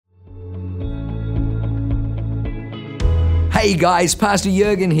Hey guys, Pastor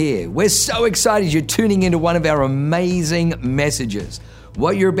Jurgen here. We're so excited you're tuning into one of our amazing messages.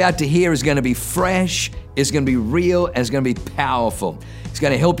 What you're about to hear is going to be fresh, it's going to be real, and it's going to be powerful. It's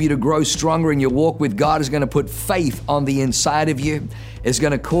going to help you to grow stronger in your walk with God. It's going to put faith on the inside of you. It's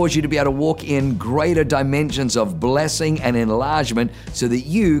going to cause you to be able to walk in greater dimensions of blessing and enlargement so that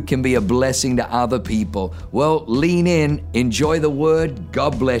you can be a blessing to other people. Well, lean in, enjoy the word.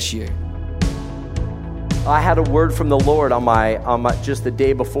 God bless you. I had a word from the Lord on my just the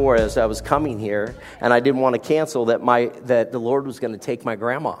day before as I was coming here, and I didn't want to cancel that the Lord was going to take my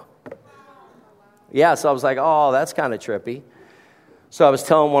grandma. Yeah, so I was like, oh, that's kind of trippy. So I was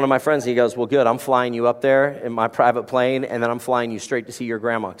telling one of my friends, and he goes, well, good, I'm flying you up there in my private plane, and then I'm flying you straight to see your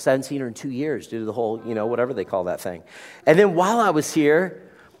grandma, because I hadn't seen her in 2 years due to the whole, whatever they call that thing. And then while I was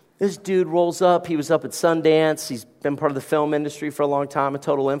here, this dude rolls up. He was up at Sundance. He's been part of the film industry for a long time, a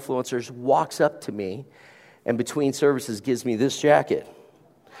total influencer, walks up to me, and between services gives me this jacket.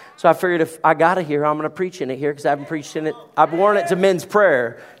 So I figured if I got it here, I'm going to preach in it here because I haven't preached in it. I've worn it to men's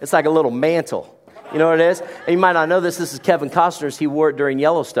prayer. It's like a little mantle. You know what it is? And you might not know this. This is Kevin Costner's. He wore it during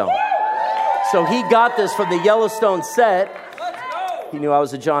Yellowstone. So he got this from the Yellowstone set. He knew I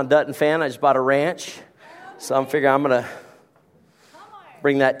was a John Dutton fan. I just bought a ranch. So I'm figuring I'm going to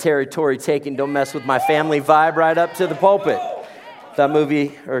bring that territory taking, don't mess with my family vibe right up to the pulpit. If that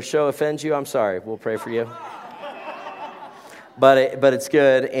movie or show offends you, I'm sorry. We'll pray for you. But it's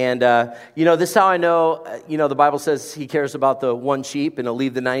good. And, this is how I know, the Bible says he cares about the one sheep and he'll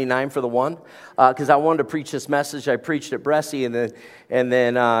leave the 99 for the one. Because I wanted to preach this message. I preached at Bressie and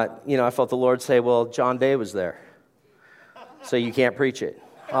then I felt the Lord say, well, John Day was there. So you can't preach it.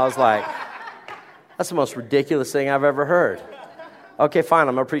 I was like, that's the most ridiculous thing I've ever heard. Okay, fine,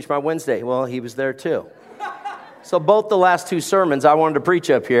 I'm going to preach my Wednesday. Well, he was there too. So both the last two sermons I wanted to preach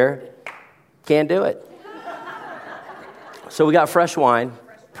up here, can't do it. So we got fresh wine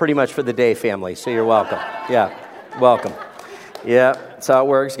pretty much for the day, family. So you're welcome. Yeah, welcome. Yeah, that's how it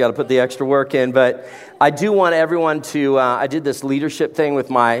works. Got to put the extra work in. But I do want everyone to, I did this leadership thing with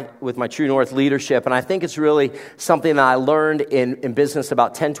my True North leadership. And I think it's really something that I learned in business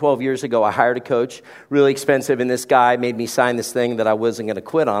about 10, 12 years ago. I hired a coach, really expensive. And this guy made me sign this thing that I wasn't going to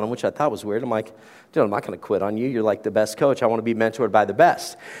quit on him, which I thought was weird. I'm like, dude, I'm not going to quit on you. You're like the best coach. I want to be mentored by the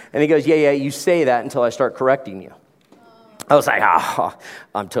best. And he goes, yeah, you say that until I start correcting you. I was like,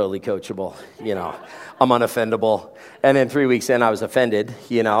 I'm totally coachable, I'm unoffendable. And then 3 weeks in, I was offended,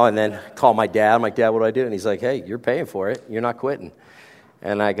 and then called my dad. I'm like, Dad, what do I do? And he's like, hey, you're paying for it. You're not quitting.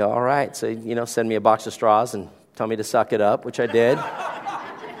 And I go, all right. So, send me a box of straws and tell me to suck it up, which I did.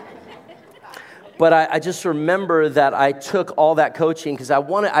 But I just remember that I took all that coaching because I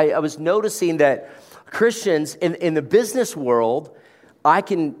was noticing that Christians in the business world, I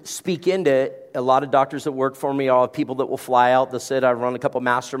can speak into a lot of doctors that work for me, all people that will fly out. They said I run a couple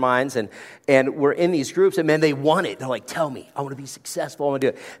masterminds, and we're in these groups, and man, they want it. They're like, tell me, I want to be successful, I want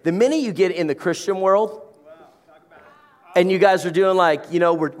to do it. The minute you get in the Christian world, and you guys are doing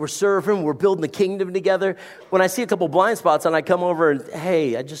we're serving, we're building the kingdom together. When I see a couple blind spots, and I come over and,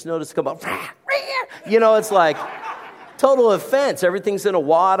 hey, I just noticed come up, it's like total offense. Everything's in a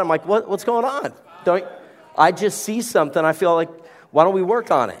wad. I'm like, what's going on? I just see something. I feel like, why don't we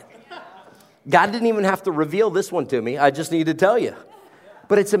work on it? God didn't even have to reveal this one to me. I just need to tell you.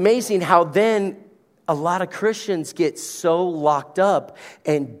 But it's amazing how then a lot of Christians get so locked up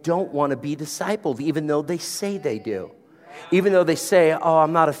and don't want to be discipled, even though they say they do. Even though they say, oh,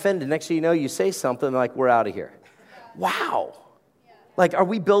 I'm not offended. Next thing you know, you say something like, we're out of here. Wow. Like, are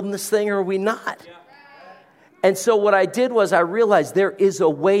we building this thing or are we not? And so what I did was I realized there is a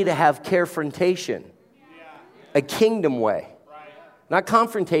way to have carefrontation, a kingdom way. Not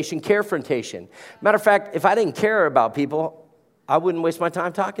confrontation, carefrontation. Matter of fact, if I didn't care about people, I wouldn't waste my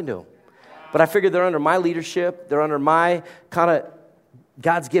time talking to them. But I figured they're under my leadership. They're under my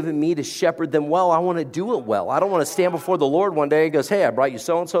God's given me to shepherd them well. I want to do it well. I don't want to stand before the Lord one day and goes, hey, I brought you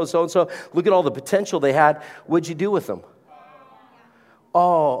so-and-so, so-and-so. Look at all the potential they had. What'd you do with them?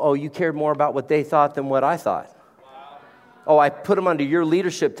 Oh, you cared more about what they thought than what I thought. Oh, I put them under your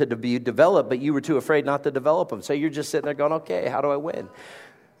leadership to be developed, but you were too afraid not to develop them. So you're just sitting there going, okay, how do I win?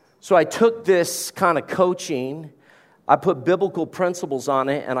 So I took this kind of coaching, I put biblical principles on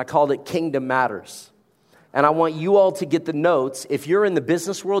it, and I called it Kingdom Matters. And I want you all to get the notes. If you're in the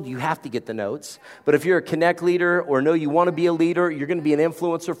business world, you have to get the notes. But if you're a Connect leader or know you want to be a leader, you're going to be an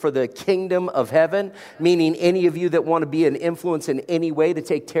influencer for the kingdom of heaven, meaning any of you that want to be an influence in any way to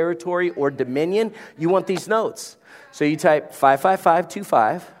take territory or dominion, you want these notes. So you type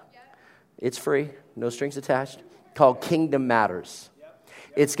 55525. It's free, no strings attached, called Kingdom Matters.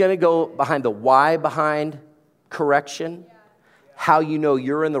 It's going to go behind the why behind correction how you know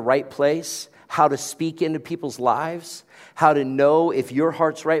you're in the right place, how to speak into people's lives, how to know if your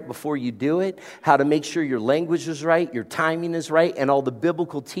heart's right before you do it, how to make sure your language is right, your timing is right, and all the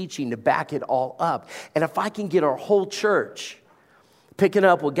biblical teaching to back it all up. And if I can get our whole church picking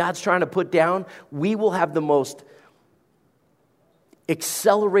up what God's trying to put down, we will have the most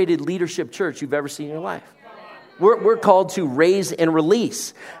accelerated leadership church you've ever seen in your life. We're called to raise and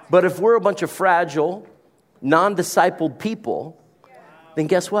release. But if we're a bunch of fragile, non-discipled people, then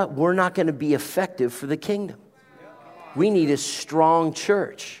guess what? We're not going to be effective for the kingdom. We need a strong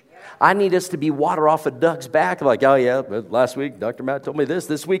church. I need us to be water off a duck's back. Like, oh yeah, last week Dr. Matt told me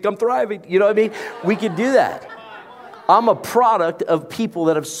this week I'm thriving. You know what I mean? We could do that. I'm a product of people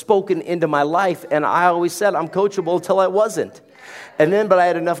that have spoken into my life, and I always said I'm coachable until I wasn't. But I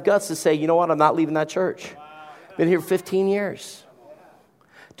had enough guts to say, you know what? I'm not leaving that church. Been here 15 years.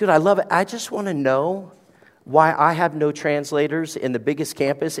 Dude, I love it. I just want to know why I have no translators in the biggest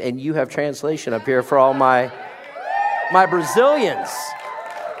campus, and you have translation up here for all my Brazilians.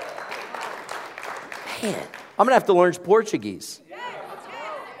 Man, I'm going to have to learn Portuguese.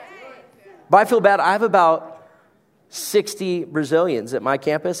 But I feel bad. I have about 60 Brazilians at my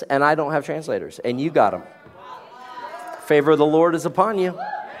campus, and I don't have translators, and you got them. Favor of the Lord is upon you.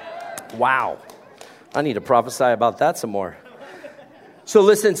 Wow. I need to prophesy about that some more. So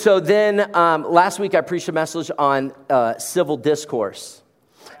listen, last week I preached a message on civil discourse.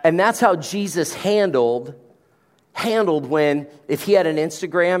 And that's how Jesus handled when, if he had an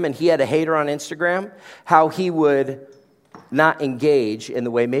Instagram and he had a hater on Instagram, how he would not engage in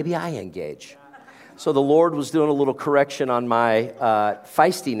the way maybe I engage. So the Lord was doing a little correction on my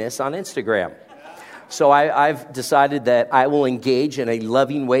feistiness on Instagram. So I've decided that I will engage in a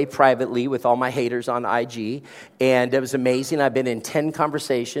loving way privately with all my haters on IG. And it was amazing. I've been in 10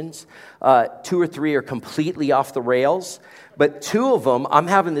 conversations. 2 or 3 are completely off the rails. But 2 of them, I'm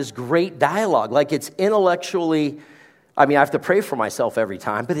having this great dialogue. Like it's intellectually, I have to pray for myself every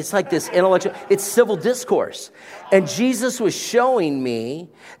time. But it's like this intellectual, it's civil discourse. And Jesus was showing me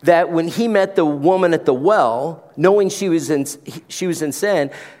that when he met the woman at the well, knowing she was in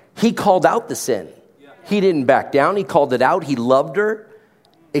sin, he called out the sin. He didn't back down. He called it out. He loved her,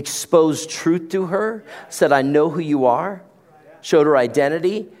 exposed truth to her, said, I know who you are, showed her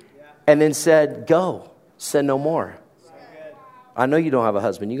identity, and then said, go, sin no more. I know you don't have a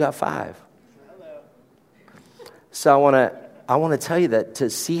husband. You got 5. So I want to tell you that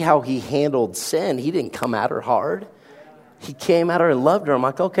to see how he handled sin, he didn't come at her hard. He came at her and loved her. I'm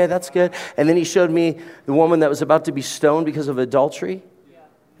like, okay, that's good. And then he showed me the woman that was about to be stoned because of adultery.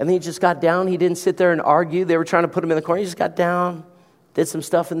 And then he just got down. He didn't sit there and argue. They were trying to put him in the corner. He just got down, did some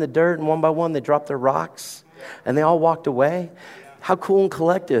stuff in the dirt, and one by one they dropped their rocks. And they all walked away. How cool and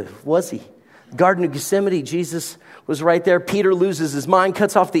collective was he? Garden of Gethsemane, Jesus was right there. Peter loses his mind,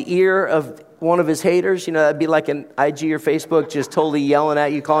 cuts off the ear of one of his haters. You know, that'd be like an IG or Facebook just totally yelling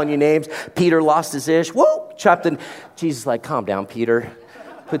at you, calling you names. Peter lost his ish. Whoa! Chopped in. Jesus like, calm down, Peter.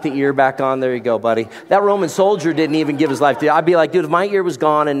 Put the ear back on. There you go, buddy. That Roman soldier didn't even give his life to you. I'd be like, dude, if my ear was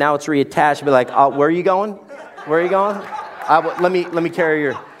gone and now it's reattached, I'd be like, where are you going? Where are you going? Let me carry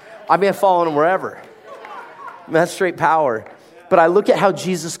your... I'd be following him wherever. That's straight power. But I look at how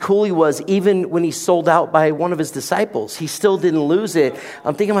Jesus cool he was, even when he sold out by one of his disciples. He still didn't lose it.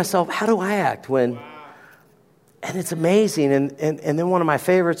 I'm thinking to myself, how do I act when... And it's amazing. And then one of my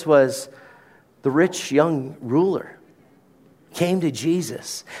favorites was the rich young ruler. Came to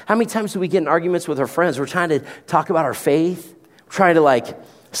Jesus. How many times do we get in arguments with our friends? We're trying to talk about our faith. We're trying to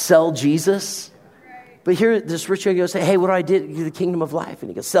sell Jesus. But here this rich young guy goes, hey, what do I do to the kingdom of life? And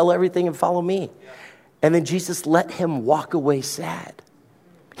he goes, sell everything and follow me. And then Jesus let him walk away sad.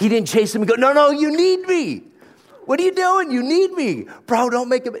 He didn't chase him and go, no, you need me. What are you doing? You need me. Bro, don't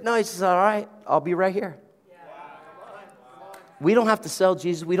make it. No, he says, all right, I'll be right here. We don't have to sell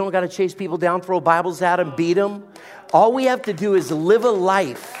Jesus. We don't got to chase people down, throw Bibles at them, beat them. All we have to do is live a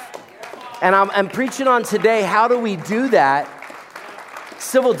life. And I'm preaching on today, how do we do that?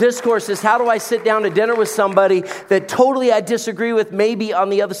 Civil discourse is, how do I sit down to dinner with somebody that totally I disagree with, maybe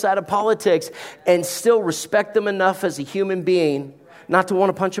on the other side of politics, and still respect them enough as a human being not to want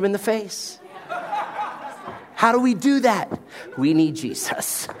to punch them in the face? How do we do that? We need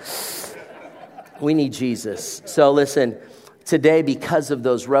Jesus. We need Jesus. So listen, today, because of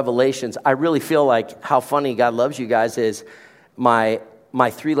those revelations, I really feel like how funny God loves you guys is my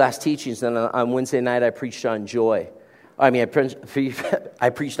 3 last teachings. And on Wednesday night, I preached on joy. I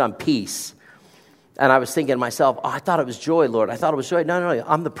preached on peace. And I was thinking to myself, I thought it was joy, Lord. I thought it was joy. No,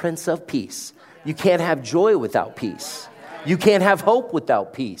 I'm the Prince of Peace. You can't have joy without peace. You can't have hope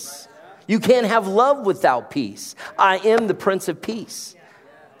without peace. You can't have love without peace. I am the Prince of Peace.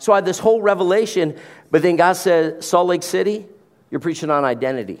 So I had this whole revelation, but then God said, Salt Lake City, you're preaching on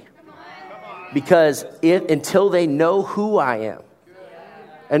identity. Because until they know who I am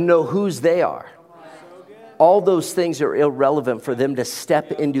and know whose they are, all those things are irrelevant for them to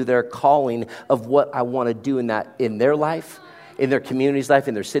step into their calling of what I want to do in their life, in their community's life,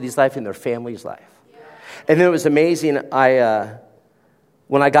 in their city's life, in their family's life. And then it was amazing.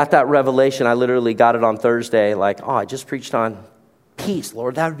 When I got that revelation, I literally got it on Thursday. Like, I just preached on peace,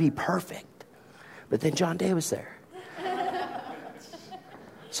 Lord. That would be perfect. But then John Day was there.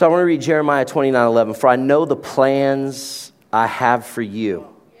 So I want to read Jeremiah 29:11. For I know the plans I have for you,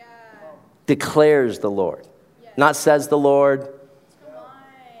 declares the Lord. Not says the Lord,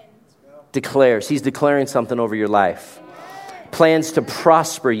 declares. He's declaring something over your life. Plans to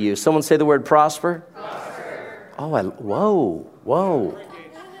prosper you. Someone say the word prosper. Whoa.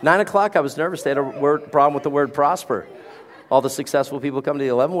 9 o'clock, I was nervous. They had a problem with the word prosper. All the successful people come to the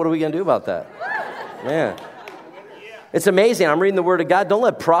 11. What are we going to do about that? Man. It's amazing. I'm reading the word of God. Don't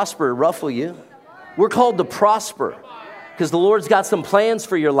let prosper ruffle you. We're called to prosper because the Lord's got some plans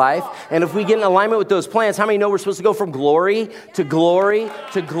for your life. And if we get in alignment with those plans, how many know we're supposed to go from glory to glory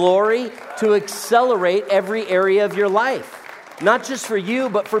to glory to accelerate every area of your life? Not just for you,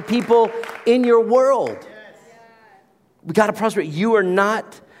 but for people in your world. We got to prosper. You are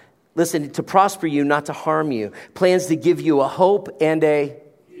not, listen, to prosper you, not to harm you. Plans to give you a hope and a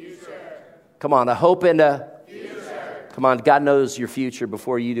future. Come on, a hope and a future. Come on, God knows your future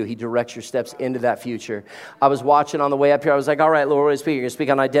before you do. He directs your steps into that future. I was watching on the way up here. I was like, all right, Lord, what are you speaking? You're going to speak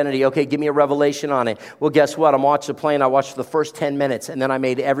on identity. Okay, give me a revelation on it. Well, guess what? I'm watching the plane. I watched the first 10 minutes, and then I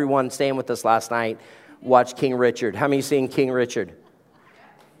made everyone staying with us last night watch King Richard. How many seen King Richard?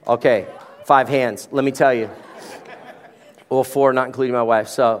 Okay, 5 hands. Let me tell you. Well, 4, not including my wife.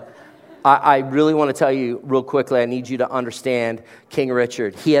 So I really want to tell you real quickly, I need you to understand King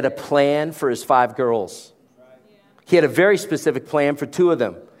Richard. He had a plan for his 5 girls. He had a very specific plan for 2 of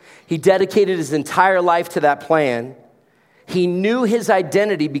them. He dedicated his entire life to that plan. He knew his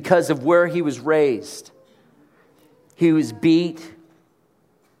identity because of where he was raised. He was beat.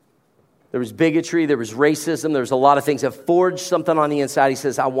 There was bigotry. There was racism. There was a lot of things that forged something on the inside. He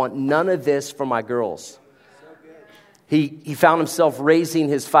says, I want none of this for my girls. He found himself raising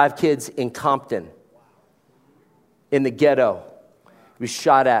his 5 kids in Compton, in the ghetto. He was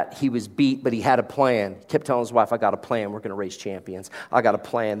shot at. He was beat, but he had a plan. He kept telling his wife, I got a plan. We're going to raise champions. I got a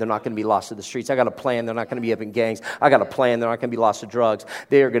plan. They're not going to be lost to the streets. I got a plan. They're not going to be up in gangs. I got a plan. They're not going to be lost to drugs.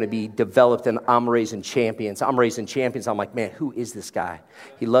 They are going to be developed, and I'm raising champions. I'm raising champions. I'm like, man, who is this guy?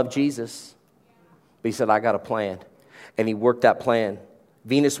 He loved Jesus, but he said, I got a plan. And he worked that plan.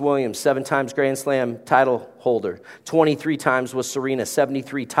 Venus Williams, 7 times Grand Slam title holder. 23 times was Serena,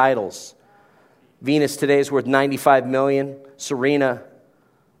 73 titles. Venus today is worth $95 million. Serena,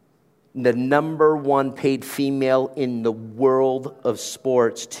 the number 1 paid female in the world of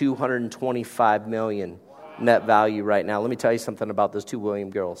sports, $225 million net value right now. Let me tell you something about those 2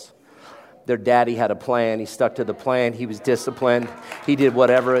 Williams girls. Their daddy had a plan. He stuck to the plan. He was disciplined. He did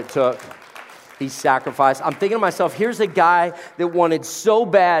whatever it took. He sacrificed. I'm thinking to myself, here's a guy that wanted so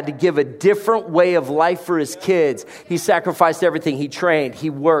bad to give a different way of life for his kids. He sacrificed everything. He trained. He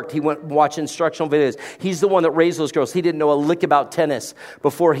worked. He went and watched instructional videos. He's the one that raised those girls. He didn't know a lick about tennis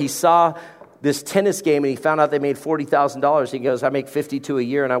before he saw this tennis game and he found out they made $40,000. He goes, I make $52,000 a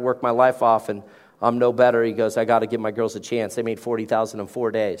year and I work my life off and I'm no better. He goes, I got to give my girls a chance. They made $40,000 in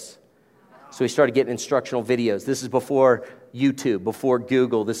 4 days. So he started getting instructional videos. This is before YouTube, before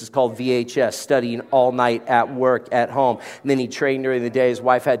Google. This is called VHS, studying all night at work, at home. And then he trained during the day. His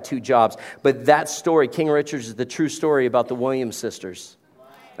wife had 2 jobs. But that story, King Richard's, is the true story about the Williams sisters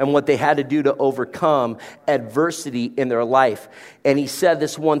and what they had to do to overcome adversity in their life. And he said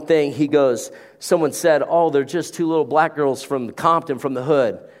this one thing. He goes, someone said, oh, they're just 2 little black girls from Compton, from the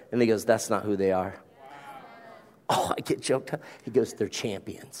hood. And he goes, that's not who they are. Oh, I get choked up. He goes, they're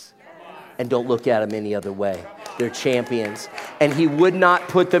champions. And don't look at them any other way. They're champions. And he would not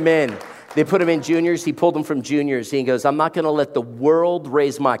put them in. They put them in juniors. He pulled them from juniors. He goes, I'm not going to let the world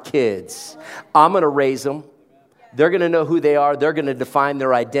raise my kids. I'm going to raise them. They're going to know who they are. They're going to define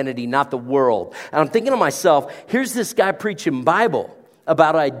their identity, not the world. And I'm thinking to myself, here's this guy preaching Bible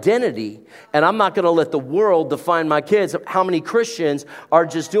about identity, and I'm not going to let the world define my kids. How many Christians are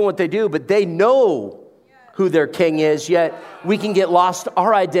just doing what they do, but they know who their king is, yet we can get lost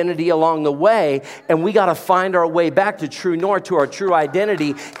our identity along the way, and we got to find our way back to true north, to our true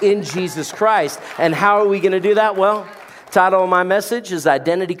identity in Jesus Christ. And how are we going to do that? Well, title of my message is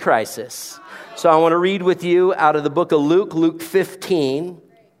Identity Crisis. So I want to read with you out of the book of Luke, Luke 15.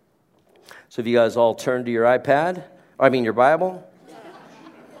 So if you guys all turn to your your Bible,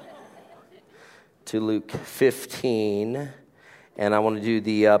 to Luke 15, and I want to do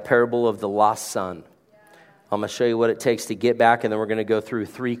the parable of the lost son. I'm going to show you what it takes to get back, and then we're going to go through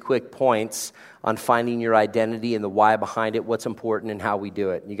 3 quick points on finding your identity and the why behind it, what's important, and how we do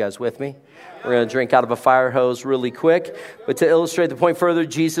it. You guys with me? We're going to drink out of a fire hose really quick. But to illustrate the point further,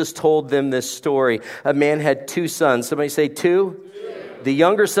 Jesus told them this story. A man had 2 sons. Somebody say 2? The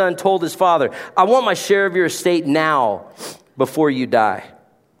younger son told his father, I want my share of your estate now before you die.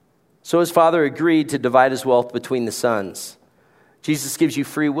 So his father agreed to divide his wealth between the sons. Jesus gives you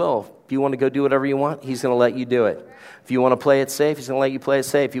free will. If you want to go do whatever you want, he's going to let you do it. If you want to play it safe, he's going to let you play it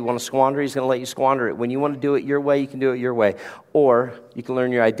safe. If you want to squander, he's going to let you squander it. When you want to do it your way, you can do it your way. Or you can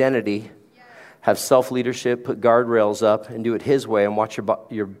learn your identity, have self-leadership, put guardrails up, and do it his way, and watch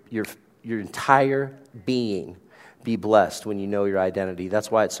your entire being be blessed when you know your identity.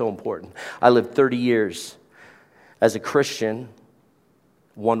 That's why it's so important. I lived 30 years as a Christian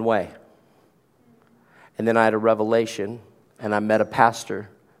one way. And then I had a revelation, and I met a pastor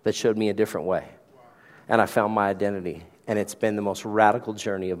that showed me a different way. And I found my identity. And it's been the most radical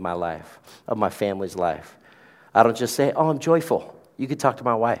journey of my life, of my family's life. I don't just say, I'm joyful. You could talk to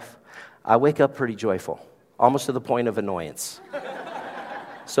my wife. I wake up pretty joyful, almost to the point of annoyance.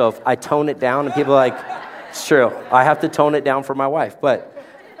 So if I tone it down and people are like, it's true, I have to tone it down for my wife. But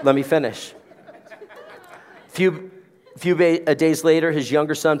let me finish. A few days later, his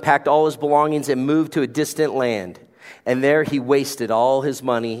younger son packed all his belongings and moved to a distant land. And there he wasted all his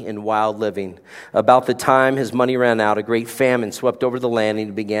money in wild living. About the time his money ran out, a great famine swept over the land and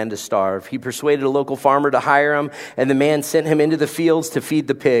he began to starve. He persuaded a local farmer to hire him, and the man sent him into the fields to feed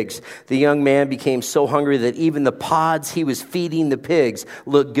the pigs. The young man became so hungry that even the pods he was feeding the pigs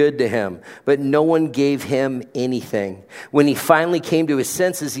looked good to him, but no one gave him anything. When he finally came to his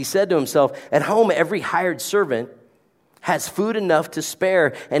senses, he said to himself, at home every hired servant has food enough to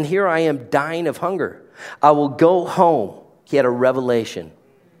spare, and here I am dying of hunger. I will go home. He had a revelation.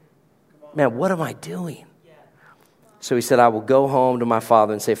 Man, what am I doing? So he said, I will go home to my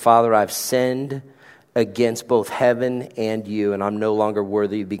father and say, Father, I've sinned against both heaven and you, and I'm no longer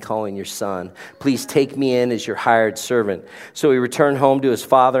worthy to be calling your son. Please take me in as your hired servant. So he returned home to his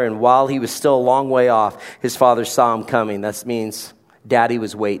father, and while he was still a long way off, his father saw him coming. That means Daddy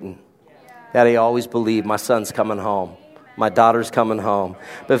was waiting. Daddy always believed, my son's coming home. My daughter's coming home.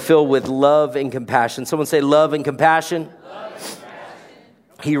 But filled with love and compassion. Someone say love and compassion. Love and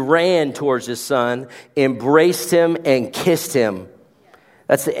compassion. He ran towards his son, embraced him, and kissed him.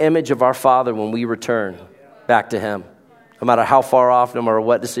 That's the image of our Father when we return back to him. No matter how far off, no matter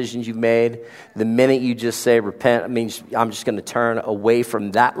what decisions you've made, the minute you just say repent, it means I'm just going to turn away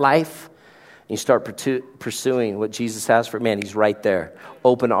from that life. And you start pursuing what Jesus has for man. He's right there.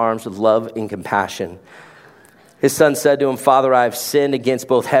 Open arms with love and compassion. His son said to him, Father, I have sinned against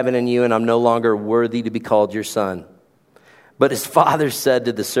both heaven and you, and I'm no longer worthy to be called your son. But his father said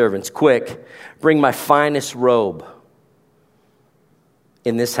to the servants, quick, bring my finest robe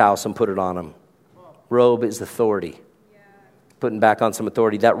in this house and put it on him. Robe is authority. Putting back on some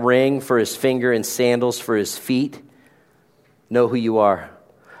authority. That ring for his finger and sandals for his feet. Know who you are.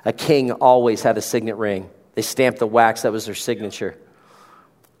 A king always had a signet ring. They stamped the wax. That was their signature.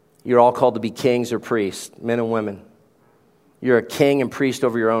 You're all called to be kings or priests, men and women. You're a king and priest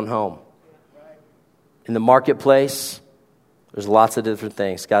over your own home. In the marketplace, there's lots of different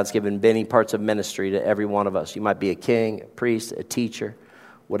things. God's given many parts of ministry to every one of us. You might be a king, a priest, a teacher,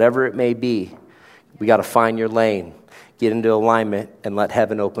 whatever it may be. We got to find your lane, get into alignment, and let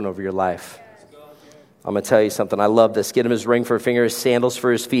heaven open over your life. I'm going to tell you something. I love this. Get him his ring for a finger, his sandals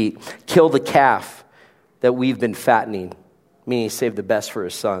for his feet. Kill the calf that we've been fattening. Meaning he saved the best for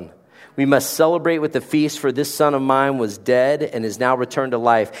his son. We must celebrate with the feast, for this son of mine was dead and is now returned to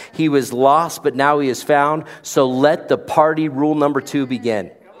life. He was lost, but now he is found. So let the party rule number 2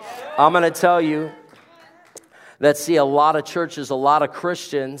 begin. I'm going to tell you that, see, a lot of churches, a lot of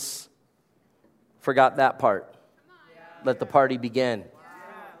Christians forgot that part. Let the party begin.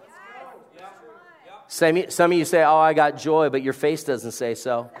 Some of you say, I got joy, but your face doesn't say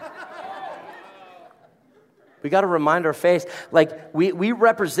so. We got to remind our face, like we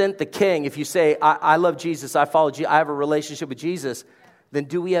represent the king. If you say, I love Jesus, I follow Jesus, I have a relationship with Jesus, then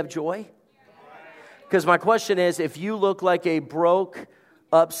do we have joy? Because my question is, if you look like a broke,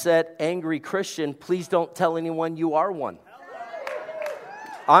 upset, angry Christian, please don't tell anyone you are one.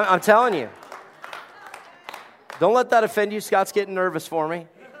 I'm telling you. Don't let that offend you. Scott's getting nervous for me.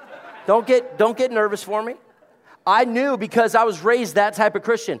 Don't get nervous for me. I knew, because I was raised that type of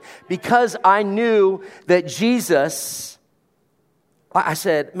Christian, because I knew that Jesus I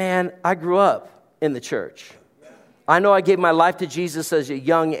said, man, I grew up in the church. I know I gave my life to Jesus as a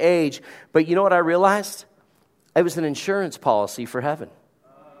young age, but you know what I realized? It was an insurance policy for heaven.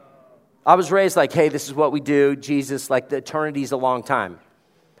 I was raised like, hey, this is what we do. Jesus, like the eternity's a long time.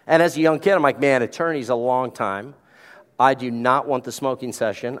 And as a young kid, I'm like, man, eternity's a long time. I do not want the smoking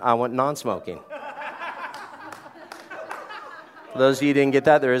session. I want non-smoking. For those of you who didn't get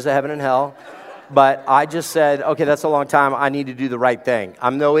that, there is a heaven and hell. But I just said, okay, that's a long time. I need to do the right thing.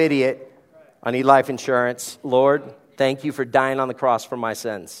 I'm no idiot. I need life insurance. Lord, thank you for dying on the cross for my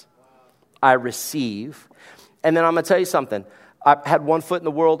sins. I receive. And then I'm going to tell you something. I had one foot in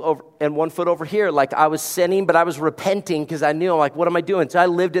the world over, and one foot over here. Like I was sinning, but I was repenting because I knew, like, what am I doing? So I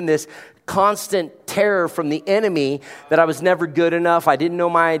lived in this constant terror from the enemy that I was never good enough. I didn't know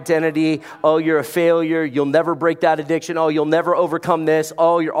my identity. Oh, you're a failure. You'll never break that addiction. Oh, you'll never overcome this.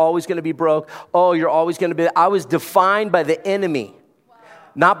 Oh, you're always going to be broke. Oh, you're always going to be. I was defined by the enemy,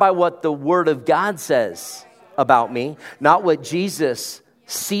 not by what the Word of God says about me, not what Jesus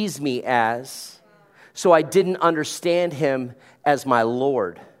sees me as. So I didn't understand him as my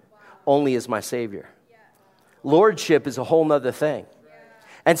Lord, only as my Savior. Lordship is a whole nother thing.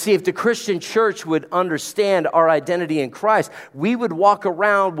 And see, if the Christian church would understand our identity in Christ, we would walk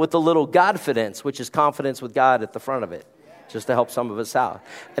around with a little Godfidence, which is confidence with God at the front of it, just to help some of us out.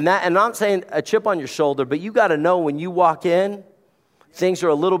 And I'm not saying a chip on your shoulder, but you got to know when you walk in, things are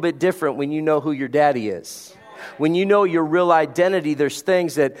a little bit different when you know who your daddy is. When you know your real identity, there's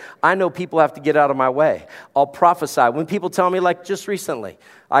things that I know people have to get out of my way. I'll prophesy. When people tell me, like just recently,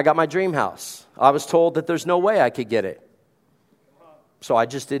 I got my dream house. I was told that there's no way I could get it. So I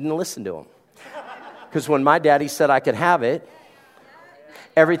just didn't listen to them. Because when my daddy said I could have it,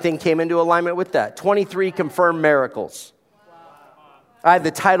 everything came into alignment with that. 23 confirmed miracles. I had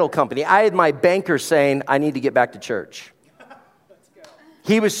the title company. I had my banker saying, I need to get back to church.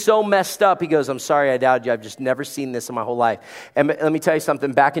 He was so messed up. He goes, I'm sorry I doubted you. I've just never seen this in my whole life. And let me tell you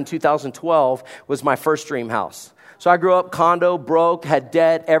something. Back in 2012 was my first dream house. So I grew up condo, broke, had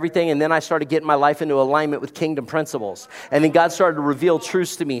debt, everything. And then I started getting my life into alignment with kingdom principles. And then God started to reveal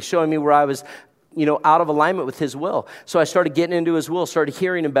truths to me, showing me where I was, out of alignment with his will. So I started getting into his will, started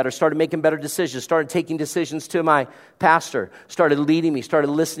hearing him better, started making better decisions, started taking decisions to my pastor, started leading me,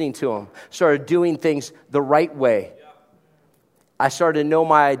 started listening to him, started doing things the right way. I started to know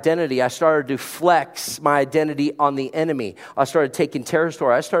my identity. I started to flex my identity on the enemy. I started taking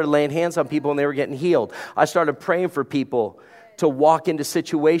territory. I started laying hands on people and they were getting healed. I started praying for people to walk into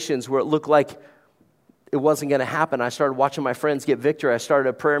situations where it looked like it wasn't going to happen. I started watching my friends get victory. I started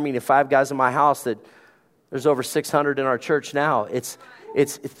a prayer meeting of 5 guys in my house that there's over 600 in our church now. It's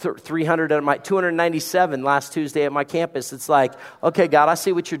 300 at my 297 last Tuesday at my campus. It's like, okay, God, I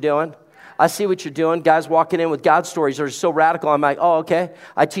see what you're doing. I see what you're doing. Guys walking in with God stories are so radical. I'm like, oh, okay.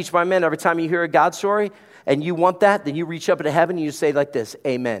 I teach my men every time you hear a God story and you want that, then you reach up into heaven and you say like this,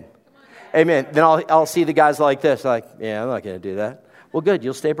 amen. Amen. Then I'll see the guys like this, like, yeah, I'm not going to do that. Well, good.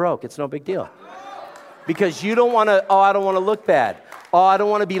 You'll stay broke. It's no big deal. Because you don't want to, I don't want to look bad. Oh, I don't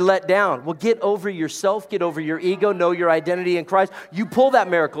want to be let down. Well, get over yourself. Get over your ego. Know your identity in Christ. You pull that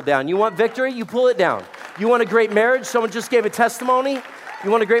miracle down. You want victory? You pull it down. You want a great marriage? Someone just gave a testimony. You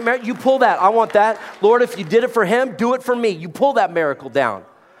want a great marriage? You pull that. I want that. Lord, if you did it for him, do it for me. You pull that miracle down.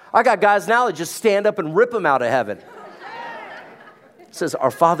 I got guys now that just stand up and rip him out of heaven. It says, our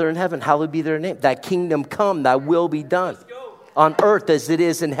Father in heaven, hallowed be their name. Thy kingdom come, thy will be done on earth as it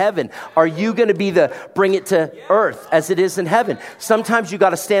is in heaven. Are you going to be bring it to earth as it is in heaven? Sometimes you got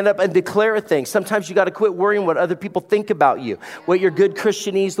to stand up and declare a thing. Sometimes you got to quit worrying what other people think about you, what your good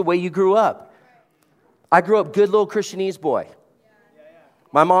Christianese, the way you grew up. I grew up good little Christianese boy.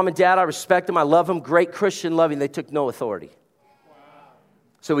 My mom and dad, I respect them. I love them. Great Christian loving. They took no authority.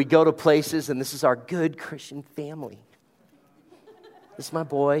 So we go to places, and this is our good Christian family. This is my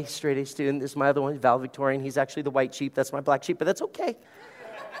boy, straight A student. This is my other one, valedictorian. He's actually the white sheep. That's my black sheep, but that's okay.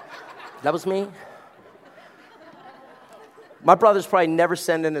 That was me. My brother's probably never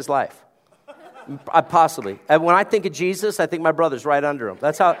sinned in his life. Possibly. And when I think of Jesus, I think my brother's right under him.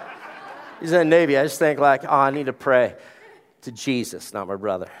 That's how, he's in the Navy. I just think like, I need to pray to Jesus, not my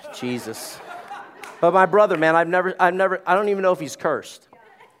brother. Jesus. But my brother, man, I don't even know if he's cursed.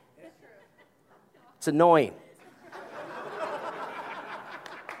 It's annoying.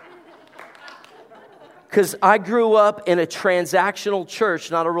 Because I grew up in a transactional church,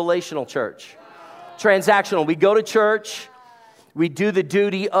 not a relational church. Transactional. We go to church. We do the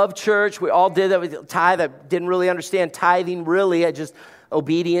duty of church. We all did that with tithe. I didn't really understand tithing, really.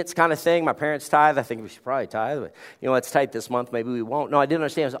 obedience kind of thing. My parents tithe. I think we should probably tithe. But, let's tithe this month. Maybe we won't. No, I didn't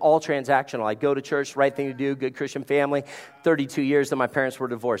understand. It was all transactional. I go to church, right thing to do, good Christian family. 32 years that my parents were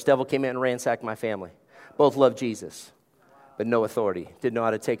divorced. Devil came in and ransacked my family. Both loved Jesus, but no authority. Didn't know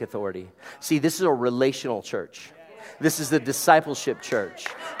how to take authority. See, this is a relational church. This is the discipleship church.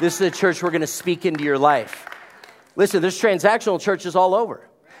 This is a church we're going to speak into your life. Listen, there's transactional churches all over.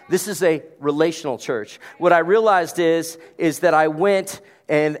 This is a relational church. What I realized is that I went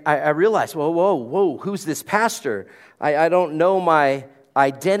and I realized, whoa, who's this pastor? I don't know my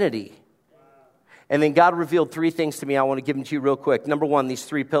identity. And then God revealed 3 things to me. I want to give them to you real quick. Number 1, these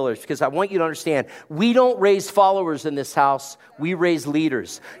 3 pillars, because I want you to understand, we don't raise followers in this house. We raise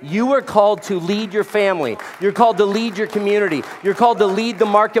leaders. You are called to lead your family. You're called to lead your community. You're called to lead the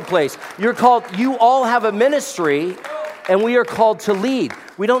marketplace. You all have a ministry, and we are called to lead.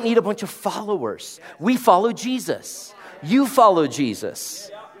 We don't need a bunch of followers. We follow Jesus. You follow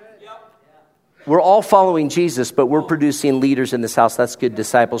Jesus. We're all following Jesus, but we're producing leaders in this house. That's good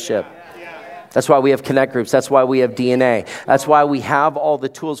discipleship. That's why we have connect groups. That's why we have DNA. That's why we have all the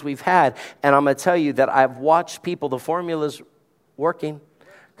tools we've had. And I'm going to tell you that I've watched people, the formula's working,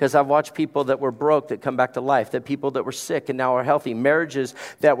 because I've watched people that were broke that come back to life, that people that were sick and now are healthy, marriages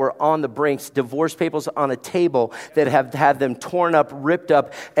that were on the brinks, divorce papers on a table that have had them torn up, ripped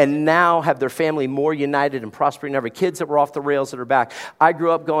up, and now have their family more united and prospering than ever. Kids that were off the rails that are back. I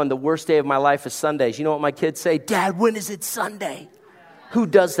grew up going, the worst day of my life is Sundays. You know what my kids say? Dad, when is it Sunday? Who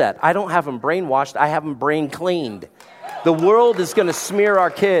does that? I don't have them brainwashed. I have them brain cleaned. The world is going to smear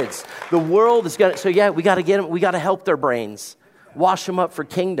our kids. The world is going to, we got to get them. We got to help their brains. Wash them up for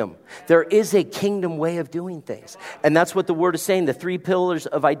kingdom. There is a kingdom way of doing things. And that's what the word is saying. The 3 pillars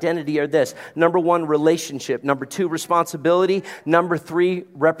of identity are this. Number 1, relationship. Number 2, responsibility. Number 3,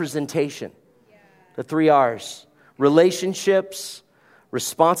 representation. The 3 R's. Relationships,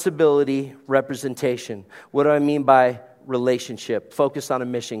 responsibility, representation. What do I mean by relationship? Focus on a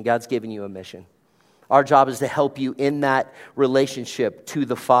mission. God's given you a mission. Our job is to help you in that relationship to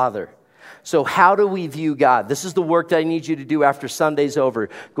the Father. So how do we view God? This is the work that I need you to do after Sunday's over.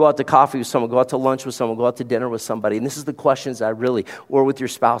 Go out to coffee with someone, go out to lunch with someone, go out to dinner with somebody. And this is the questions or with your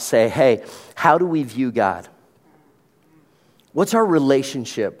spouse, say, hey, how do we view God? What's our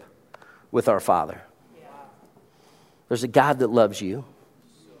relationship with our Father? There's a God that loves you.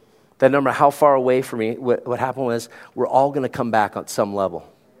 That no matter how far away from me, what happened was we're all going to come back on some level.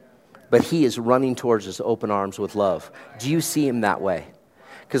 But he is running towards us open arms with love. Do you see him that way?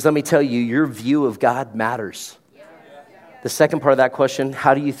 Because let me tell you, your view of God matters. The second part of that question,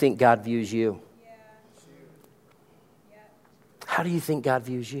 how do you think God views you? How do you think God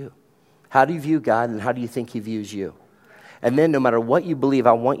views you? How do you view God and how do you think he views you? And then no matter what you believe,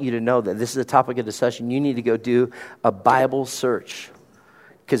 I want you to know that this is a topic of discussion. You need to go do a Bible search.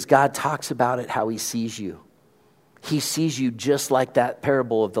 Because God talks about it, how he sees you. He sees you just like that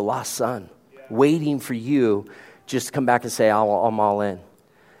parable of the lost son, waiting for you just to come back and say, I'm all in.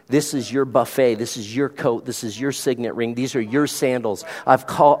 This is your buffet. This is your coat. This is your signet ring. These are your sandals. I've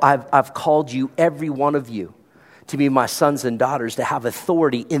called you, every one of you, to be my sons and daughters, to have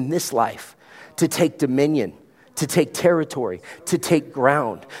authority in this life, to take dominion, to take territory, to take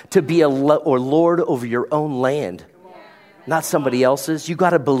ground, to be Lord over your own land. Not somebody else's. You got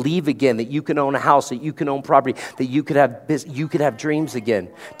to believe again that you can own a house, that you can own property, that you could have dreams again.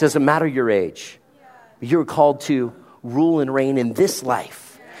 Doesn't matter your age. You're called to rule and reign in this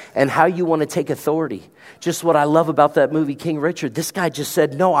life and how you want to take authority. Just what I love about that movie, King Richard. This guy just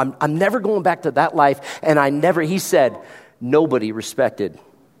said, no, I'm never going back to that life. And he said, nobody respected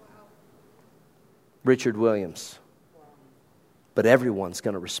Richard Williams, but everyone's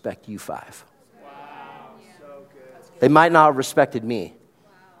going to respect you 5. They might not have respected me,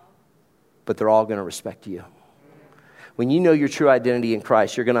 but they're all going to respect you. When you know your true identity in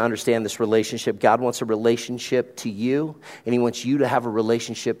Christ, you're going to understand this relationship. God wants a relationship to you, and he wants you to have a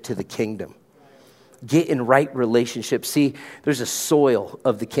relationship to the kingdom. Get in right relationship. See, there's a soil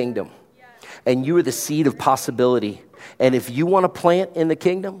of the kingdom, and you are the seed of possibility. And if you want to plant in the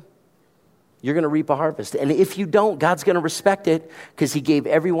kingdom, you're going to reap a harvest. And if you don't, God's going to respect it because he gave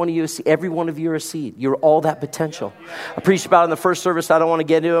every one of you a seed. You're all that potential. I preached about it in the first service. I don't want to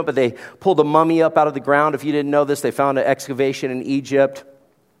get into it, but they pulled a mummy up out of the ground. If you didn't know this, they found an excavation in Egypt.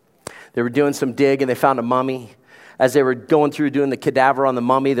 They were doing some dig and they found a mummy. As they were going through doing the cadaver on the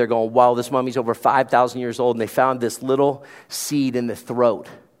mummy, they're going, wow, this mummy's over 5,000 years old. And they found this little seed in the throat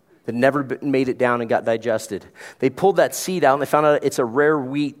that never made it down and got digested. They pulled that seed out and they found out it's a rare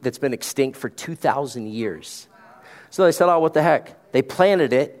wheat that's been extinct for 2,000 years. So they said, oh, what the heck? They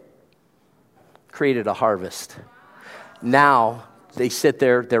planted it, created a harvest. Now They sit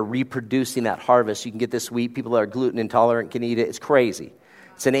there, they're reproducing that harvest. You can get this wheat. People that are gluten intolerant can eat it. It's crazy.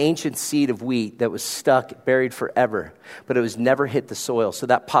 It's an ancient seed of wheat that was stuck, buried forever, but it was never hit the soil. So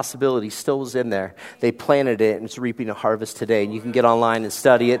that possibility still was in there. They planted it, and it's reaping a harvest today. And you can get online and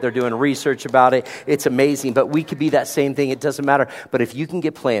study it. They're doing research about it. It's amazing. But we could be that same thing. It doesn't matter. But if you can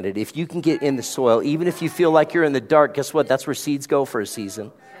get planted, if you can get in the soil, even if you feel like you're in the dark, guess what? That's where seeds go for a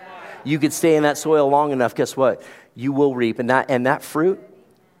season. You could stay in that soil long enough, guess what? You will reap. And that fruit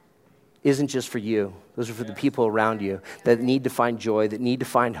isn't just for you. Those are for the people around you that need to find joy, that need to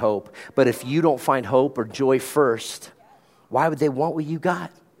find hope. But if you don't find hope or joy first, why would they want what you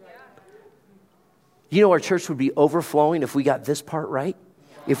got? You know, our church would be overflowing if we got this part right.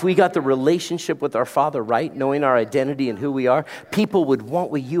 If we got the relationship with our Father right, knowing our identity and who we are, people would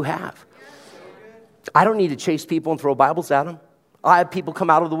want what you have. I don't need to chase people and throw Bibles at them. I have people come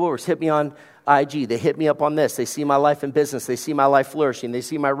out of the woodworks, hit me on IG. They hit me up on this. They see my life in business. They see my life flourishing. They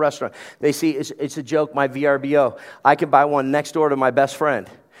see my restaurant. They see, it's a joke, my VRBO. I can buy one next door to my best friend.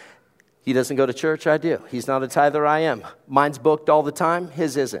 He doesn't go to church, I do. He's not a tither, I am. Mine's booked all the time,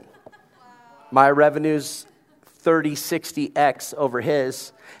 his isn't. My revenue's 30, 60x over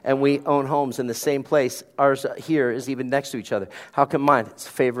his, and we own homes in the same place. Ours here is even next to each other. How come mine? It's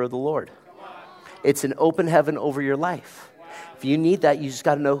the favor of the Lord. It's an open heaven over your life. If you need that, you just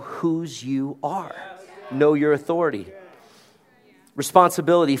got to know whose you are. Know your authority.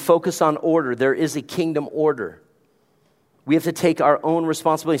 Responsibility, focus on order. There is a kingdom order. We have to take our own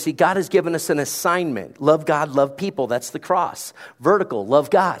responsibility. See, God has given us an assignment. Love God, love people. That's the cross. Vertical,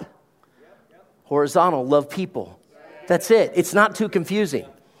 love God. Horizontal, love people. That's it. It's not too confusing.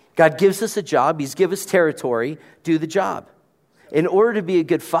 God gives us a job. He's given us territory. Do the job. In order to be a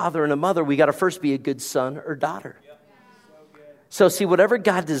good father and a mother, we got to first be a good son or daughter. So see, whatever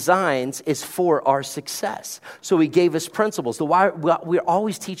God designs is for our success. So he gave us principles. We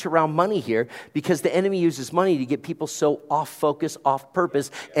always teach around money here because the enemy uses money to get people so off focus, off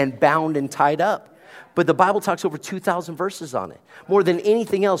purpose, and bound and tied up. But the Bible talks over 2,000 verses on it. More than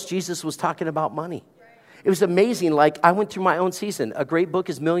anything else, Jesus was talking about money. It was amazing. Like, I went through my own season. A great book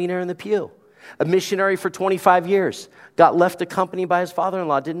is Millionaire in the Pew. A missionary for 25 years. Got left a company by his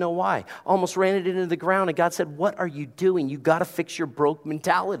father-in-law. Didn't know why. Almost ran it into the ground. And God said, what are you doing? You got to fix your broke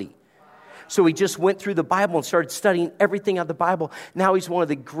mentality. So he just went through the Bible and started studying everything out of the Bible. Now he's one of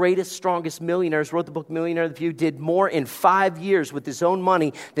the greatest, strongest millionaires. Wrote the book Millionaire in the Pew. Did more in 5 years with his own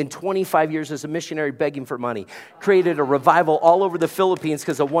money than 25 years as a missionary begging for money. Created a revival all over the Philippines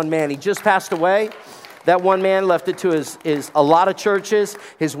because of one man. He just passed away. That one man left it to a lot of churches.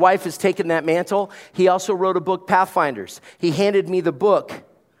 His wife has taken that mantle. He also wrote a book, Pathfinders. He handed me the book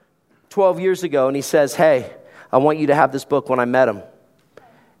 12 years ago, and he says, hey, I want you to have this book when I met him.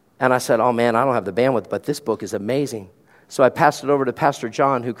 And I said, oh, man, I don't have the bandwidth, but this book is amazing. So I passed it over to Pastor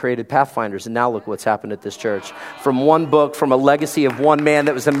John, who created Pathfinders, and now look what's happened at this church. From one book, from a legacy of one man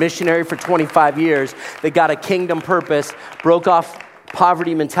that was a missionary for 25 years, that got a kingdom purpose, broke off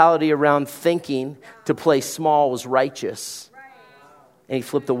poverty mentality around thinking to play small was righteous. And he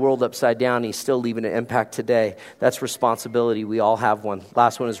flipped the world upside down. He's still leaving an impact today. That's responsibility. We all have one.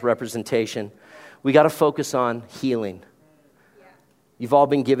 Last one is representation. We got to focus on healing. You've all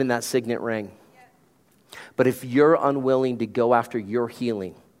been given that signet ring. But if you're unwilling to go after your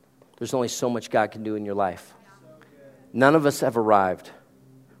healing, there's only so much God can do in your life. None of us have arrived.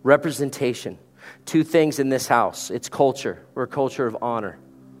 Representation. Two things in this house. It's culture. We're a culture of honor.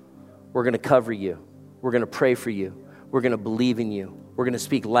 We're going to cover you. We're going to pray for you. We're going to believe in you. We're going to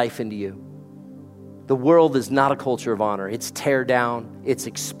speak life into you. The world is not a culture of honor. It's tear down. It's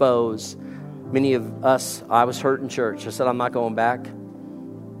expose. Many of us, I was hurt in church. I said, I'm not going back.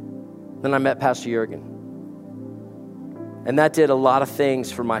 Then I met Pastor Jurgen. And that did a lot of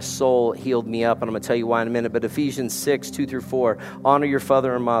things for my soul. It healed me up, and I'm going to tell you why in a minute. But Ephesians 6, 2-4, honor your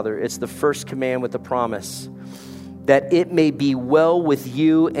father and mother. It's the first command with the promise that it may be well with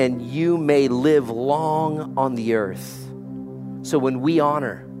you and you may live long on the earth. So when we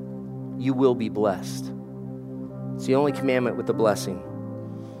honor, you will be blessed. It's the only commandment with the blessing.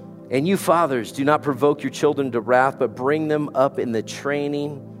 And you fathers, do not provoke your children to wrath, but bring them up in the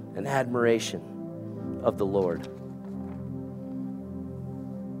training and admiration of the Lord.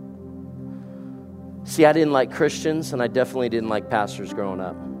 See, I didn't like Christians, and I definitely didn't like pastors growing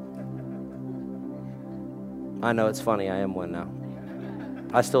up. I know it's funny. I am one now.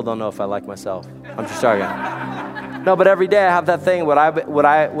 I still don't know if I like myself. I'm just sorry. No, but every day I have that thing. Would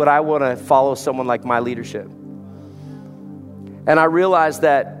I want to follow someone like my leadership? And I realized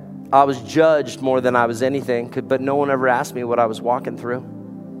that I was judged more than I was anything, but no one ever asked me what I was walking through.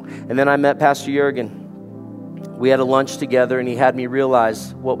 And then I met Pastor Jurgen. We had a lunch together, and he had me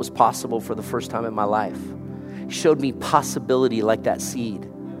realize what was possible for the first time in my life. He showed me possibility like that seed.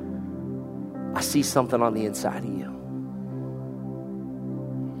 I see something on the inside of you.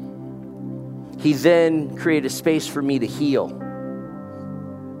 He then created a space for me to heal.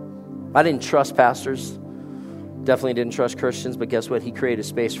 I didn't trust pastors. Definitely didn't trust Christians, but guess what? He created a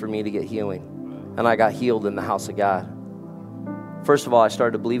space for me to get healing. And I got healed in the house of God. First of all, I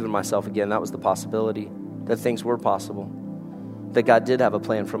started to believe in myself again. That was the possibility, that things were possible, that God did have a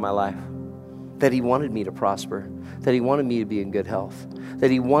plan for my life, that he wanted me to prosper, that he wanted me to be in good health,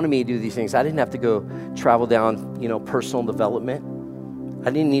 that he wanted me to do these things. I didn't have to go travel down, personal development. I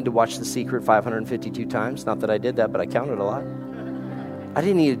didn't need to watch The Secret 552 times. Not that I did that, but I counted a lot. I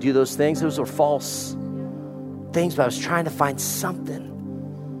didn't need to do those things. Those were false things, but I was trying to find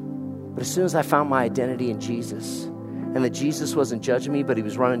something. But as soon as I found my identity in Jesus, and that Jesus wasn't judging me, but he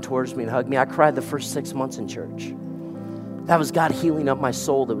was running towards me and hugged me, I cried the first 6 months in church. That was God healing up my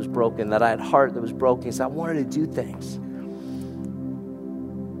soul that was broken, that I had heart that was broken. So I wanted to do things.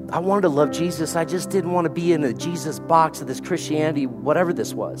 I wanted to love Jesus. I just didn't want to be in a Jesus box of this Christianity, whatever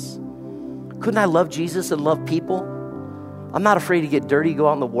this was. Couldn't I love Jesus and love people? I'm not afraid to get dirty, go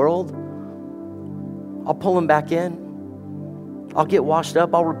out in the world. I'll pull them back in. I'll get washed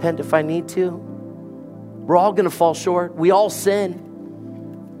up. I'll repent if I need to. We're all going to fall short. We all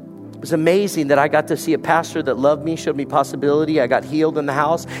sin. It was amazing that I got to see a pastor that loved me, showed me possibility. I got healed in the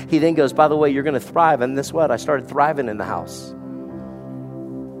house. He then goes, by the way, you're going to thrive. And this what? I started thriving in the house.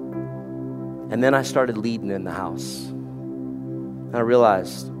 And then I started leading in the house. And I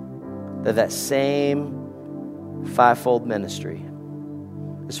realized that same fivefold ministry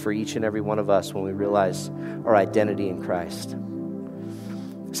is for each and every one of us when we realize our identity in Christ.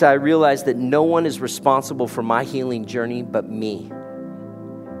 So I realized that no one is responsible for my healing journey but me.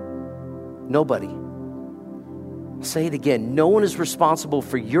 Nobody. I'll say it again. No one is responsible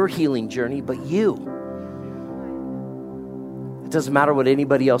for your healing journey but you. It doesn't matter what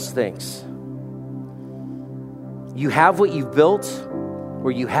anybody else thinks. You have what you've built,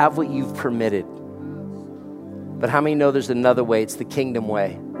 or you have what you've permitted. But how many know there's another way? It's the kingdom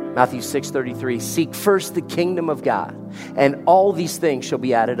way. Matthew 6:33, seek first the kingdom of God, and all these things shall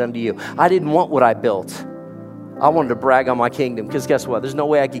be added unto you. I didn't want what I built. I wanted to brag on my kingdom, because guess what? There's no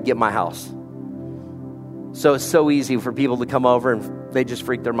way I could get my house. So it's so easy for people to come over and they just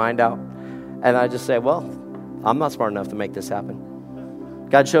freak their mind out. And I just say, well, I'm not smart enough to make this happen.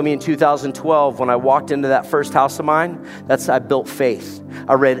 God showed me in 2012 when I walked into that first house of mine, I built faith.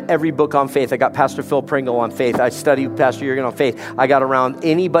 I read every book on faith. I got Pastor Phil Pringle on faith. I studied Pastor Jurgen on faith. I got around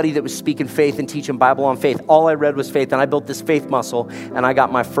anybody that was speaking faith and teaching Bible on faith. All I read was faith, and I built this faith muscle, and I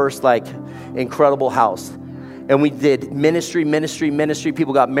got my first incredible house. And we did ministry.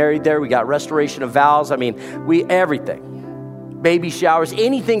 People got married there. We got restoration of vows. Everything. Baby showers,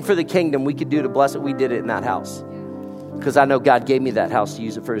 anything for the kingdom we could do to bless it, we did it in that house. Because I know God gave me that house to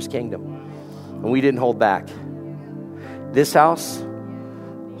use it for his kingdom. And we didn't hold back. This house,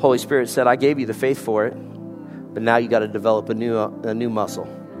 Holy Spirit said, I gave you the faith for it, but now you got to develop a new muscle.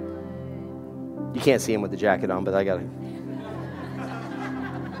 You can't see him with the jacket on, but I got it.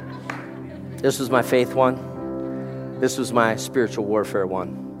 This was my faith one. This was my spiritual warfare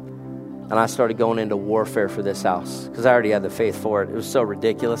one. And I started going into warfare for this house because I already had the faith for it. It was so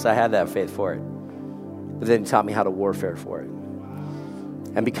ridiculous. I had that faith for it. But then he taught me how to warfare for it.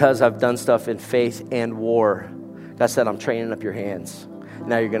 And because I've done stuff in faith and war, God said, I'm training up your hands.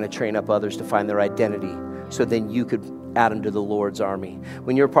 Now you're going to train up others to find their identity so then you could add them to the Lord's army.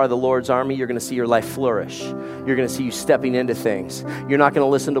 When you're part of the Lord's army, you're going to see your life flourish. You're going to see you stepping into things. You're not going to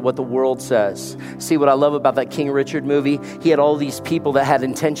listen to what the world says. See, what I love about that King Richard movie, he had all these people that had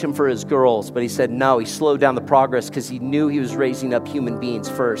intention for his girls, but he said no, he slowed down the progress because he knew he was raising up human beings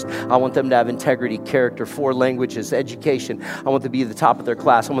first. I want them to have integrity, character, 4 languages, education. I want them to be at the top of their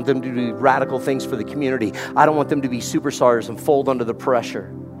class. I want them to do radical things for the community. I don't want them to be superstars and fold under the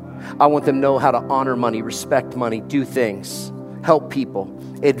pressure. I want them to know how to honor money, respect money, do things, help people,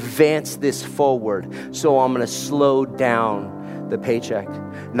 advance this forward. So I'm going to slow down the paycheck.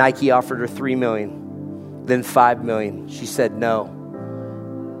 Nike offered her $3 million, then $5 million. She said no.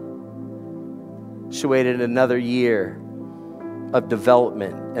 She waited another year of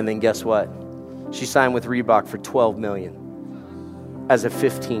development, and then guess what? She signed with Reebok for $12 million as a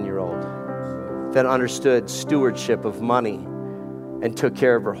 15-year-old. Then understood stewardship of money and took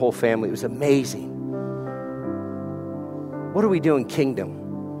care of her whole family. It was amazing. What are we doing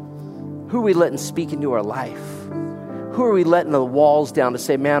kingdom? Who are we letting speak into our life? Who are we letting the walls down to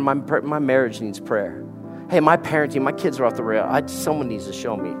say, man, my marriage needs prayer. Hey, my parenting, my kids are off the rail. Someone needs to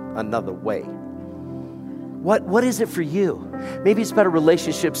show me another way. What is it for you? Maybe it's about a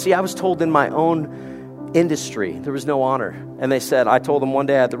relationship. See, I was told in my own industry, there was no honor. And they said, I told them one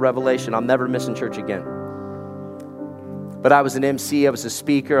day at the revelation, I'm never missing church again. But I was an MC, I was a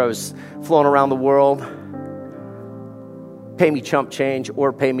speaker, I was flown around the world. Pay me chump change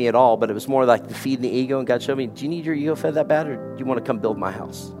or pay me at all, but it was more like feeding the ego. And God showed me, do you need your ego fed that bad, or do you want to come build my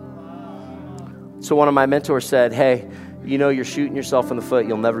house? So one of my mentors said, hey, you know you're shooting yourself in the foot.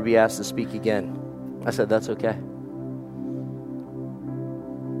 You'll never be asked to speak again. I said, that's okay.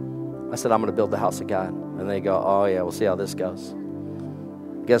 I said, I'm going to build the house of God. And they go, oh yeah, we'll see how this goes.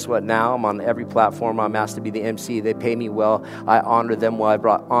 Guess what? Now I'm on every platform. I'm asked to be the MC. They pay me well. I honor them well. I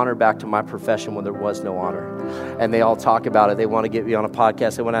brought honor back to my profession when there was no honor. And they all talk about it. They want to get me on a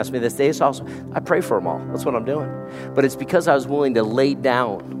podcast. They want to ask me this day. So I pray for them all. That's what I'm doing. But it's because I was willing to lay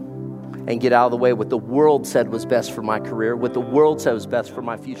down and get out of the way what the world said was best for my career, what the world said was best for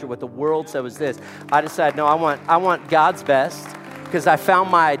my future, what the world said was this. I decided, no, I want God's best, because I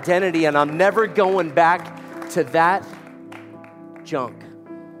found my identity, and I'm never going back to that junk.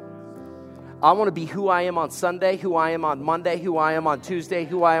 I want to be who I am on Sunday, who I am on Monday, who I am on Tuesday,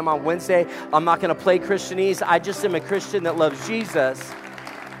 who I am on Wednesday. I'm not going to play Christianese. I just am a Christian that loves Jesus,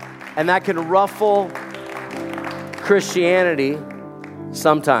 and that can ruffle Christianity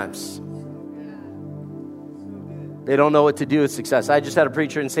sometimes. They don't know what to do with success. I just had a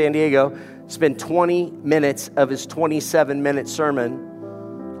preacher in San Diego spend 20 minutes of his 27-minute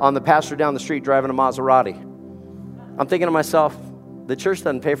sermon on the pastor down the street driving a Maserati. I'm thinking to myself, the church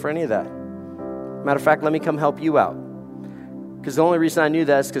doesn't pay for any of that. Matter of fact, let me come help you out. Because the only reason I knew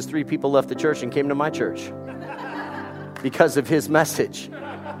that is because 3 people left the church and came to my church because of his message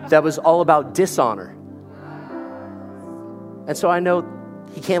that was all about dishonor. And so I know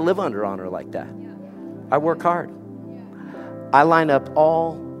he can't live under honor like that. I work hard. I line up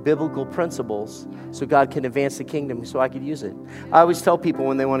all biblical principles so God can advance the kingdom so I could use it. I always tell people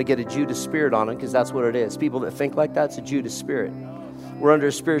when they want to get a Judas spirit on them, because that's what it is. People that think like that, it's a Judas spirit. We're under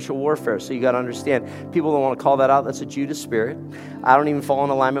spiritual warfare, so you got to understand. People don't want to call that out. That's a Judas spirit. I don't even fall in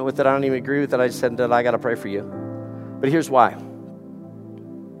alignment with it. I don't even agree with it. I just said that I got to pray for you. But here's why.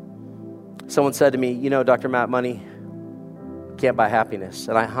 Someone said to me, you know, Dr. Matt, money can't buy happiness.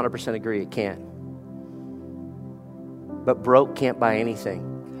 And I 100% agree, it can't. But broke can't buy anything.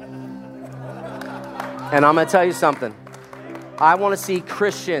 And I'm going to tell you something. I want to see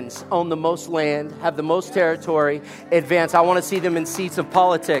Christians own the most land, have the most territory, advance. I want to see them in seats of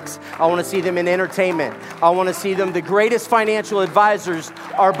politics. I want to see them in entertainment. I want to see them, the greatest financial advisors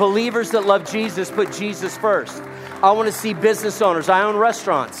are believers that love Jesus, put Jesus first. I want to see business owners. I own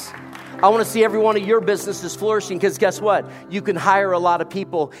restaurants. I want to see every one of your businesses flourishing, because guess what? You can hire a lot of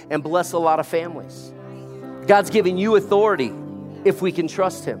people and bless a lot of families. God's giving you authority if we can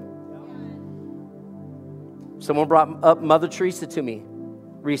trust him. Someone brought up Mother Teresa to me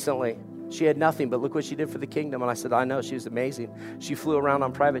recently. She had nothing, but look what she did for the kingdom. And I said, I know, she was amazing. She flew around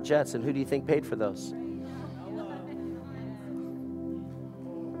on private jets, and who do you think paid for those?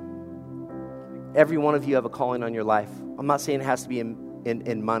 Every one of you have a calling on your life. I'm not saying it has to be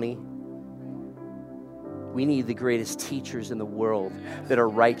in money. We need the greatest teachers in the world that are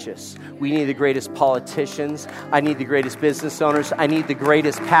righteous. We need the greatest politicians. I need the greatest business owners. I need the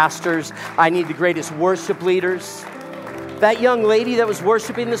greatest pastors. I need the greatest worship leaders. That young lady that was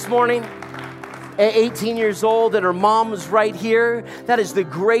worshiping this morning at 18 years old, and her mom was right here, that is the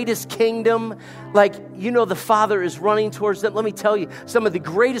greatest kingdom. Like, you know, the Father is running towards them. Let me tell you, some of the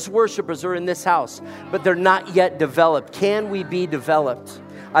greatest worshipers are in this house, but they're not yet developed. Can we be developed?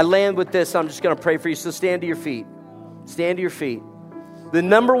 I land with this. I'm just going to pray for you. So stand to your feet. Stand to your feet. The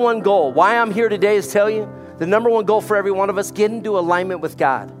number one goal, why I'm here today is tell you, the number one goal for every one of us, get into alignment with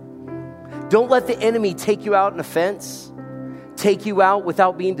God. Don't let the enemy take you out in offense, take you out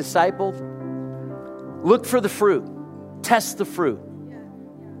without being discipled. Look for the fruit. Test the fruit.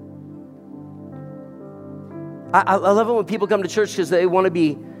 I love it when people come to church because they want to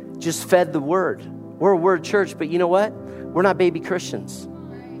be just fed the word. We're a word church, but you know what? We're not baby Christians.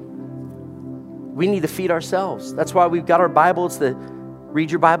 We need to feed ourselves. That's why we've got our Bible. It's the read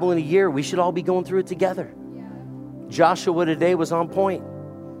your Bible in a year. We should all be going through it together. Joshua today was on point.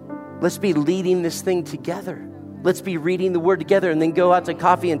 Let's be leading this thing together. Let's be reading the word together, and then go out to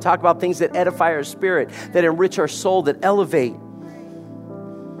coffee and talk about things that edify our spirit, that enrich our soul, that elevate.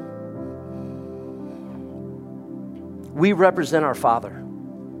 We represent our Father.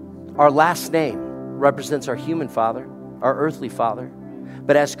 Our last name represents our human father, our earthly father.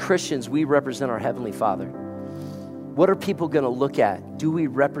 But as Christians, we represent our Heavenly Father. What are people going to look at? Do we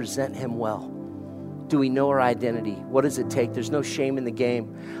represent him well? Do we know our identity? What does it take? There's no shame in the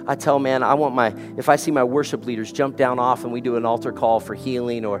game. I tell, man, if I see my worship leaders jump down off and we do an altar call for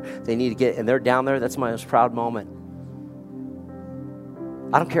healing or they need to get, and they're down there, that's my most proud moment.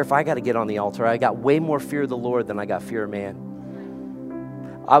 I don't care if I got to get on the altar. I got way more fear of the Lord than I got fear of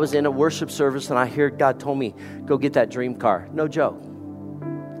man. I was in a worship service and I heard God told me, go get that dream car. No joke.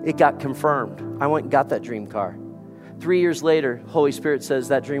 It got confirmed. I went and got that dream car. 3 years later, Holy Spirit says,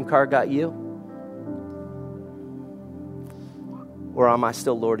 that dream car got you? Or am I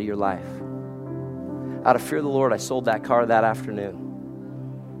still Lord of your life? Out of fear of the Lord, I sold that car that afternoon.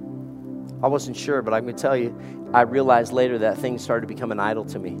 I wasn't sure, but I'm going to tell you, I realized later that thing started to become an idol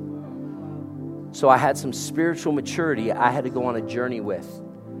to me. So I had some spiritual maturity I had to go on a journey with.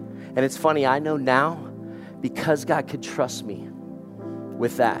 And it's funny, I know now, because God could trust me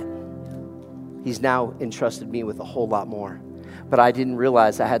with that, He's now entrusted me with a whole lot more. But I didn't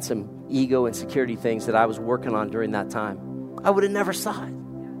realize I had some ego and security things that I was working on during that time. I would have never saw it.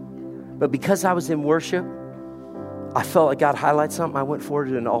 But because I was in worship, I felt like God highlighted something. I went forward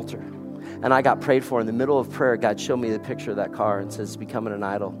to an altar. And I got prayed for. In the middle of prayer, God showed me the picture of that car and says, it's becoming an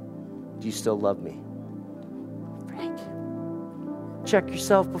idol. Do you still love me? Frank, check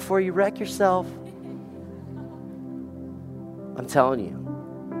yourself before you wreck yourself. I'm telling you,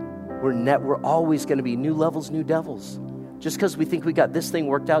 we're always going to be new levels, new devils. Just because we think we got this thing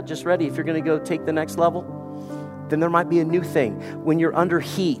worked out just ready, if you're going to go take the next level, then there might be a new thing. When you're under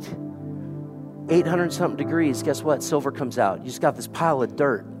heat, 800 something degrees, guess what? Silver comes out. You just got this pile of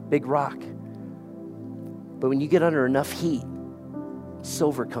dirt, big rock. But when you get under enough heat,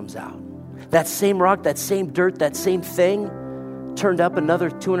 silver comes out. That same rock, that same dirt, that same thing turned up another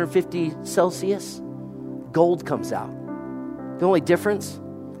 250 Celsius, gold comes out. The only difference,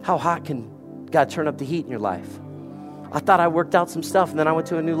 how hot can God turn up the heat in your life? I thought I worked out some stuff, and then I went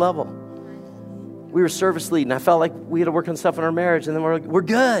to a new level. We were service leading. I felt like we had to work on stuff in our marriage, and then we're like, we're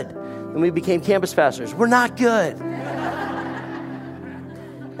good. And we became campus pastors. We're not good.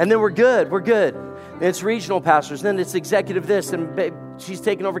 And then we're good. And it's regional pastors. Then it's executive this, and she's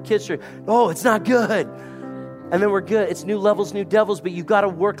taking over kids. Oh, it's not good. And then we're good. It's new levels, new devils, but you got to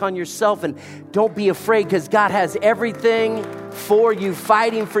work on yourself, and don't be afraid, because God has everything for you,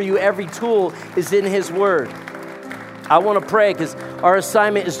 fighting for you. Every tool is in His Word. I want to pray, because our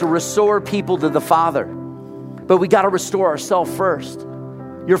assignment is to restore people to the Father. But we got to restore ourselves first.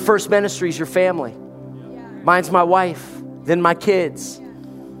 Your first ministry is your family. Mine's my wife, then my kids,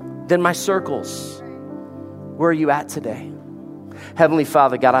 then my circles. Where are you at today? Heavenly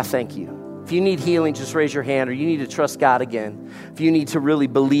Father, God, I thank you. If you need healing, just raise your hand, or you need to trust God again. If you need to really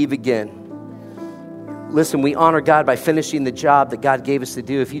believe again. Listen, we honor God by finishing the job that God gave us to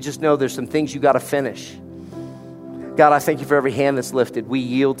do. If you just know there's some things you got to finish. God, I thank you for every hand that's lifted. We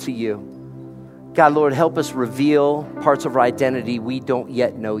yield to you. God, Lord, help us reveal parts of our identity we don't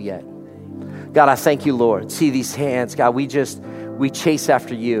yet know yet. God, I thank you, Lord. See these hands. God, we chase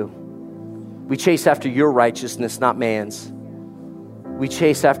after you. We chase after your righteousness, not man's. We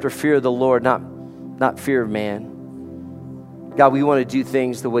chase after fear of the Lord, not fear of man. God, we want to do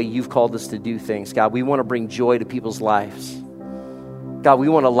things the way you've called us to do things. God, we want to bring joy to people's lives. God, we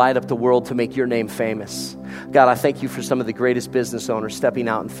want to light up the world to make your name famous. God, I thank you for some of the greatest business owners stepping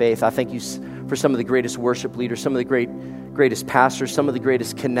out in faith. I thank you for some of the greatest worship leaders, some of the greatest pastors, some of the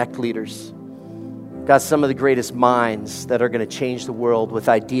greatest connect leaders. God, some of the greatest minds that are going to change the world with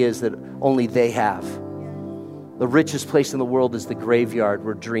ideas that only they have. The richest place in the world is the graveyard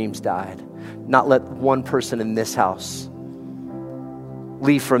where dreams died. Not let one person in this house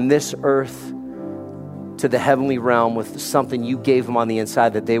leave from this earth to the heavenly realm with something you gave them on the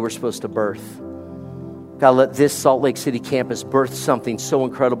inside that they were supposed to birth. God, let this Salt Lake City campus birth something so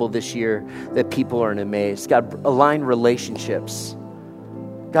incredible this year that people are amazed. God, align relationships.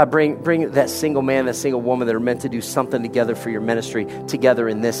 God, bring that single man, that single woman that are meant to do something together for your ministry together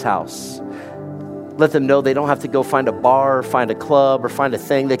in this house. Let them know they don't have to go find a bar or find a club or find a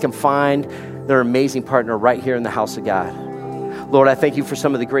thing. They can find their amazing partner right here in the house of God. Lord, I thank you for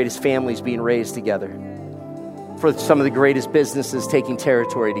some of the greatest families being raised together, for some of the greatest businesses taking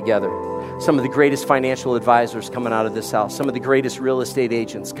territory together, some of the greatest financial advisors coming out of this house, some of the greatest real estate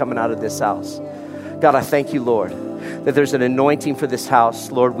agents coming out of this house. God, I thank you, Lord, that there's an anointing for this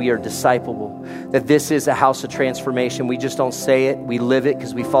house. Lord, we are disciplable, that this is a house of transformation. We just don't say it, we live it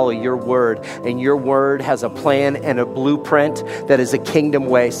because we follow your word. And your word has a plan and a blueprint that is a kingdom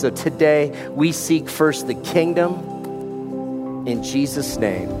way. So today, we seek first the kingdom. In Jesus'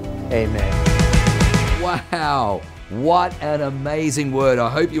 name, amen. Wow, what an amazing word.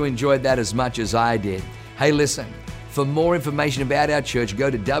 I hope you enjoyed that as much as I did. Hey, listen, For more information about our church, go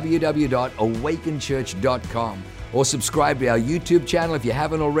to www.awakenchurch.com or subscribe to our YouTube channel if you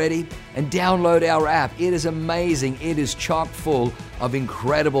haven't already, and download our app. It is amazing. It is chock full of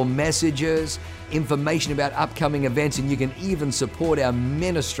incredible messages, information about upcoming events, and you can even support our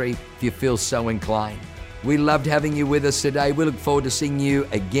ministry if you feel so inclined. We loved having you with us today. We look forward to seeing you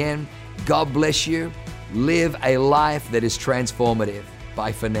again. God bless you. Live a life that is transformative.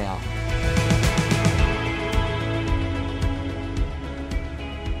 Bye for now.